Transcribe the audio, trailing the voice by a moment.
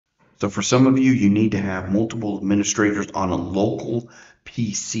So for some of you, you need to have multiple administrators on a local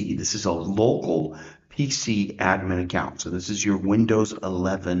PC. This is a local PC admin account. So this is your Windows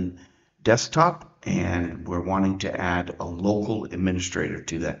 11 desktop, and we're wanting to add a local administrator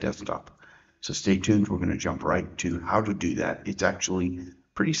to that desktop. So stay tuned. We're going to jump right to how to do that. It's actually a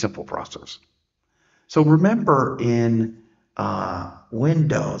pretty simple process. So remember, in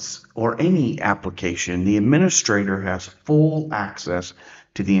Windows or any application, the administrator has full access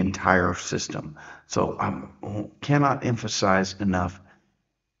to the entire system. So I cannot emphasize enough,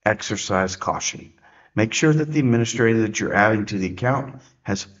 exercise caution. Make sure that the administrator that you're adding to the account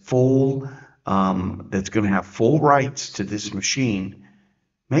has that's going to have full rights to this machine.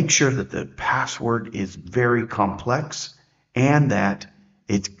 Make sure that the password is very complex and that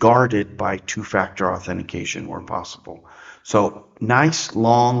it's guarded by two-factor authentication where possible. So nice,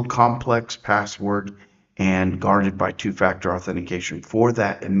 long, complex password and guarded by two-factor authentication for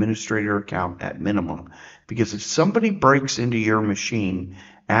that administrator account at minimum. Because if somebody breaks into your machine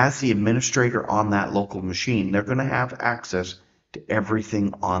as the administrator on that local machine, they're going to have access to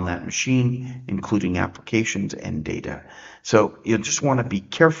everything on that machine, including applications and data. So you just want to be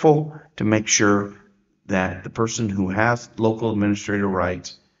careful to make sure that the person who has local administrator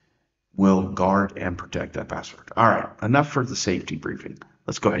rights will guard and protect that password. All right, enough for the safety briefing.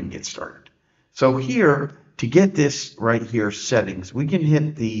 Let's go ahead and get started. So here, to get this right here, settings, we can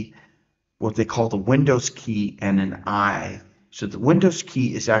hit what they call the Windows key and an I. So the Windows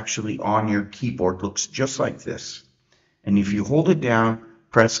key is actually on your keyboard, looks just like this. And if you hold it down,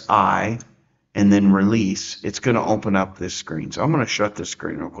 press I, and then release, it's going to open up this screen. So I'm going to shut this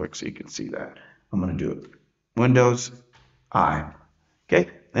screen real quick so you can see that. I'm going to do it. Windows I. Okay,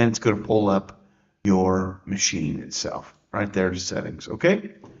 and it's going to pull up your machine itself right there to settings.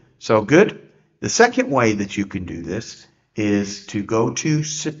 Okay, so good. The second way that you can do this is to go to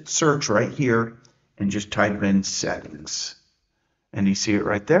search right here and just type in settings. And you see it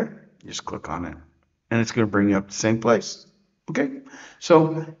right there? Just click on it. And it's going to bring you up to the same place. Okay,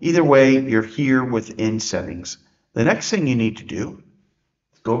 so either way, you're here within settings. The next thing you need to do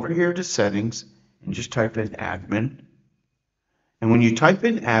is go over here to settings and just type in admin. And when you type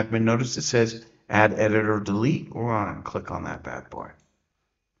in admin, notice it says add, edit, or delete. We're going to click on that bad boy.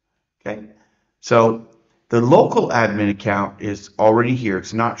 Okay, so the local admin account is already here.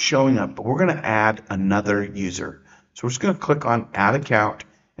 It's not showing up, but we're going to add another user. So we're just going to click on add account.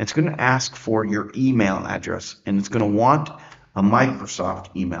 It's going to ask for your email address, and it's going to want a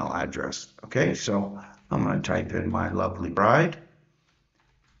Microsoft email address. Okay, so I'm going to type in my lovely bride.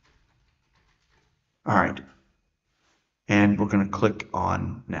 All right, and we're going to click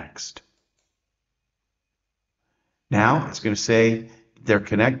on next. Now it's going to say they're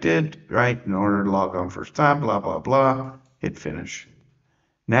connected, right? In order to log on first time, blah, blah, blah, hit finish.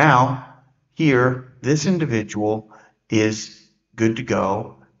 Now, here, this individual is good to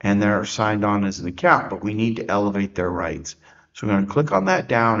go, and they're signed on as an account, but we need to elevate their rights. So we're going to click on that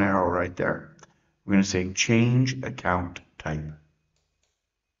down arrow right there. We're going to say change account type.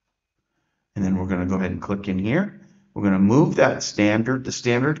 And then we're going to go ahead and click in here. We're going to move that standard. The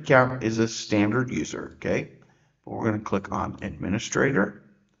standard account is a standard user, okay? But we're going to click on administrator,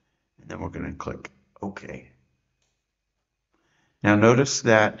 and then we're going to click OK. Now notice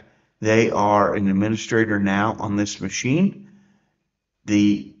that they are an administrator now on this machine.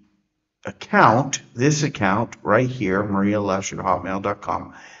 The account, this account right here,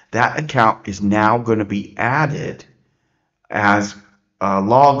 marialesh@hotmail.com, that account is now going to be added as a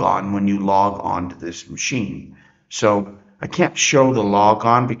log on when you log on to this machine. So I can't show the log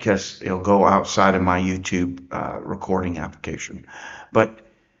on because it'll go outside of my YouTube recording application. But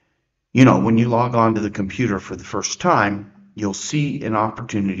you know, when you log on to the computer for the first time, you'll see an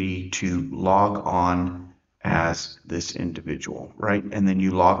opportunity to log on as this individual, right? And then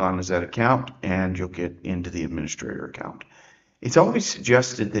you log on as that account and you'll get into the administrator account. It's always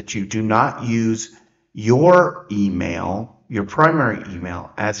suggested that you do not use your email, your primary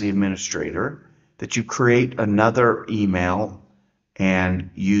email, as the administrator, that you create another email and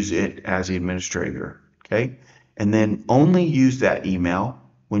use it as the administrator, okay? And then only use that email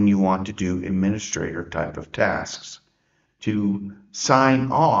when you want to do administrator type of tasks. To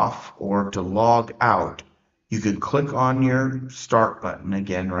sign off or to log out, you can click on your start button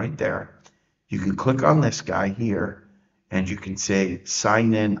again right there. You can click on this guy here and you can say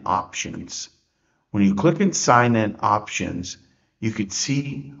sign in options. When you click in sign in options, you can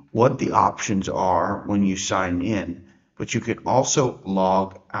see what the options are when you sign in, but you can also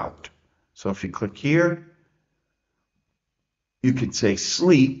log out. So if you click here, you can say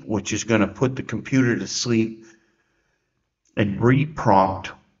sleep, which is going to put the computer to sleep and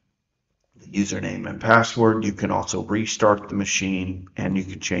reprompt username and password. You can also restart the machine, and you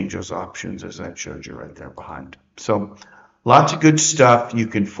can change those options as that showed you right there behind. So lots of good stuff. You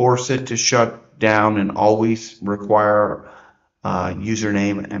can force it to shut down and always require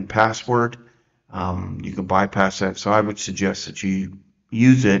username and password. You can bypass that. So I would suggest that you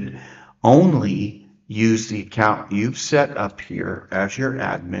use it. Only use the account you've set up here as your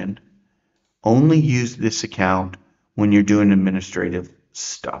admin. Only use this account when you're doing administrative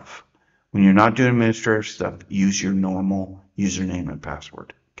stuff. When you're not doing administrative stuff, use your normal username and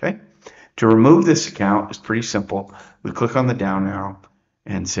password. Okay? To remove this account is pretty simple. We click on the down arrow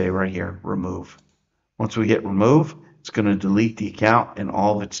and say right here, remove. Once we hit remove, it's going to delete the account and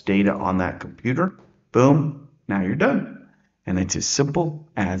all of its data on that computer. Boom. Now you're done. And it's as simple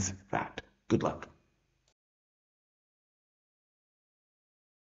as that. Good luck.